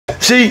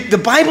See, the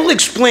Bible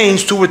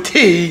explains to a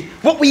T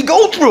what we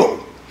go through.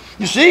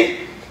 You see?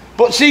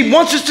 But see,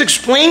 once it's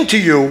explained to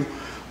you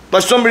by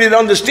somebody that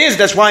understands it,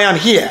 that's why I'm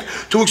here.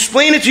 To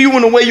explain it to you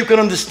in a way you can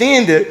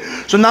understand it,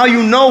 so now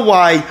you know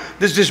why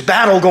there's this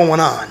battle going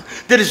on.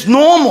 That it's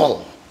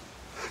normal.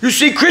 You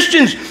see,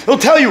 Christians, they'll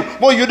tell you,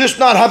 well, you're just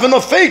not having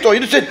enough faith. Or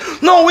you just said,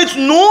 no, it's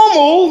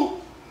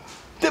normal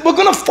that we're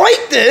going to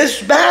fight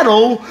this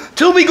battle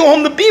till we go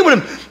home to be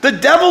with him. The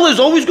devil is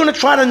always going to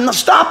try to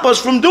stop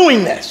us from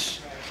doing this.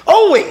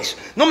 Always.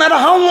 No matter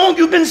how long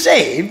you've been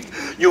saved,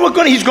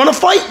 he's going to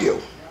fight you.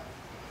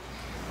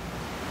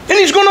 And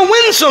he's going to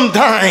win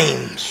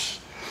sometimes.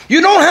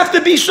 You don't have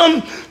to be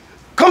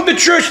come to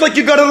church like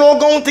you got it all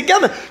going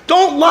together.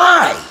 Don't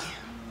lie.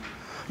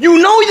 You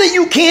know that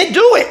you can't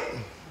do it.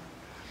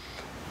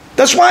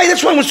 That's why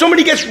when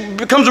somebody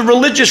becomes a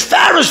religious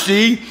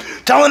Pharisee,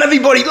 telling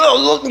everybody,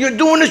 oh, look, you're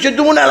doing this, you're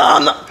doing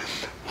that.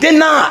 They're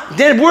not.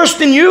 They're worse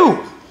than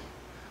you.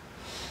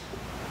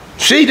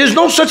 See, there's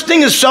no such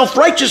thing as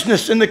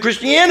self-righteousness in the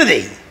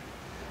Christianity.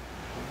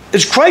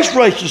 It's Christ's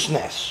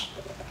righteousness.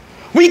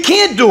 We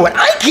can't do it.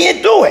 I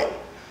can't do it.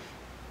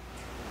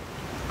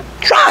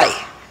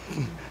 Try.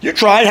 You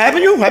tried,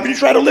 haven't you? Haven't you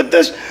tried to live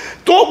this?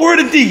 Thought, word,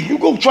 and deed. You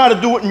go try to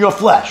do it in your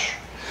flesh.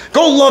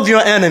 Go love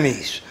your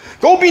enemies.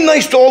 Go be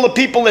nice to all the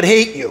people that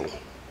hate you.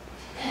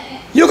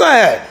 You go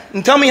ahead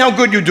and tell me how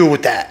good you do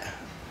with that.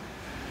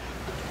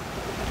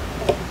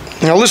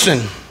 Now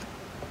listen.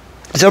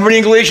 Is everybody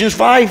in Galatians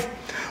 5?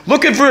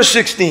 Look at verse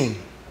 16.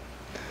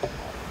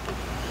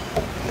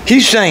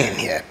 He's saying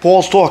here,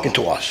 Paul's talking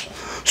to us.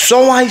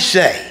 So I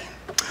say,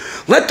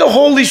 let the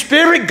Holy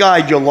Spirit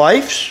guide your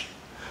lives.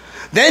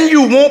 Then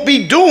you won't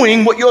be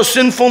doing what your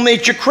sinful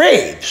nature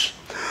craves.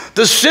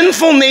 The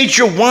sinful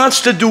nature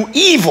wants to do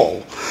evil,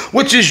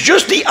 which is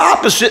just the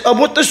opposite of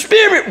what the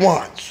Spirit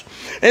wants.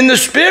 And the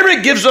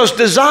Spirit gives us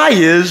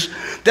desires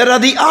that are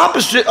the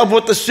opposite of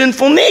what the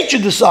sinful nature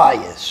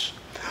desires.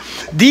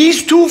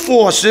 These two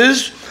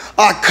forces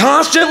are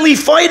constantly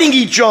fighting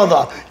each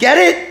other. Get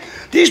it?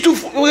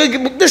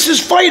 This is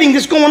fighting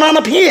that's going on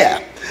up here.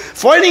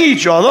 Fighting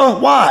each other.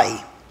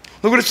 Why?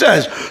 Look what it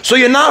says. So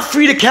you're not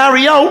free to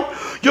carry out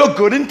your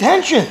good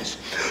intentions.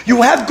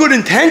 You have good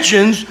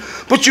intentions,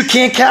 but you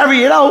can't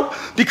carry it out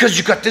because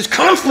you got this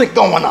conflict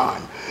going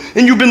on.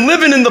 And you've been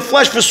living in the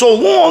flesh for so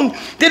long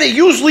that it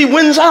usually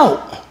wins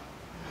out.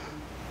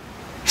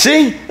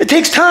 See? It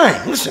takes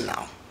time. Listen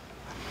now.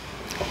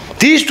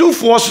 These two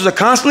forces are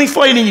constantly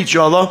fighting each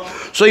other,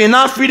 so you're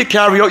not free to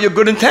carry out your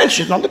good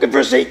intentions. Now look at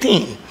verse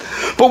 18.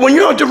 But when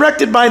you're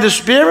directed by the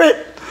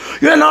Spirit,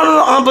 you're not under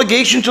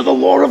obligation to the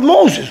law of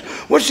Moses.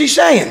 What's he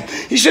saying?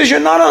 He says you're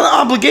not under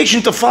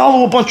obligation to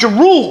follow a bunch of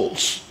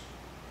rules.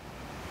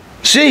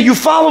 See, you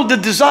follow the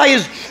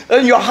desires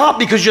in your heart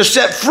because you're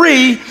set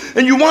free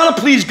and you want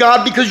to please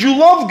God because you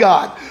love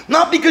God.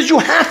 Not because you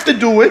have to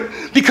do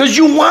it, because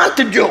you want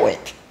to do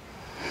it.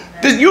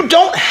 You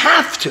don't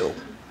have to.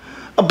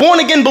 A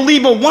born-again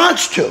believer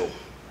wants to.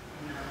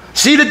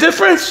 See the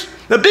difference?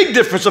 The big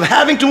difference of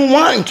having to and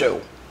wanting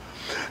to.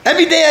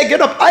 Every day I get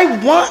up,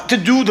 I want to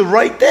do the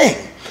right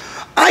thing.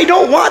 I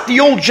don't want the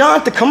old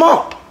John to come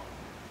up.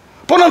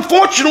 But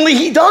unfortunately,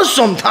 he does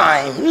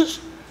sometimes.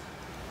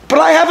 But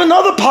I have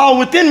another power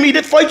within me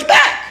that fights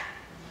back.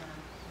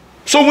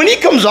 So when he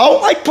comes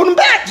out, I put him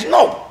back.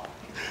 No,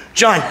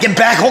 John, get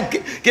back home.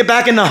 Get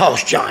back in the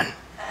house, John.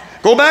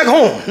 Go back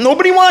home.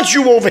 Nobody wants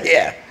you over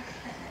here.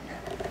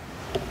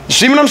 You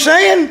see what I'm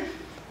saying?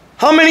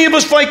 How many of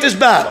us fight this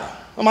battle?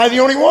 Am I the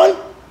only one?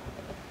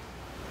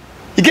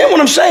 You get what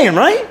I'm saying,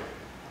 right?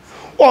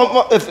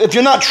 Well, if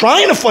you're not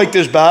trying to fight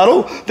this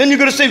battle, then you're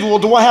going to say, well,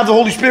 do I have the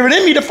Holy Spirit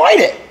in me to fight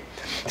it?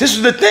 This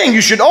is the thing.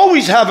 You should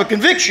always have a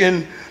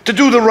conviction to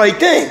do the right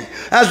thing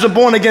as a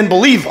born-again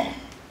believer.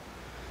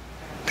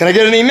 Can I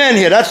get an amen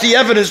here? That's the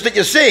evidence that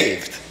you're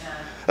saved.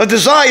 A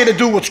desire to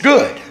do what's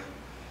good,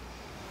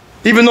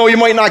 even though you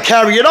might not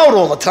carry it out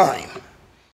all the time.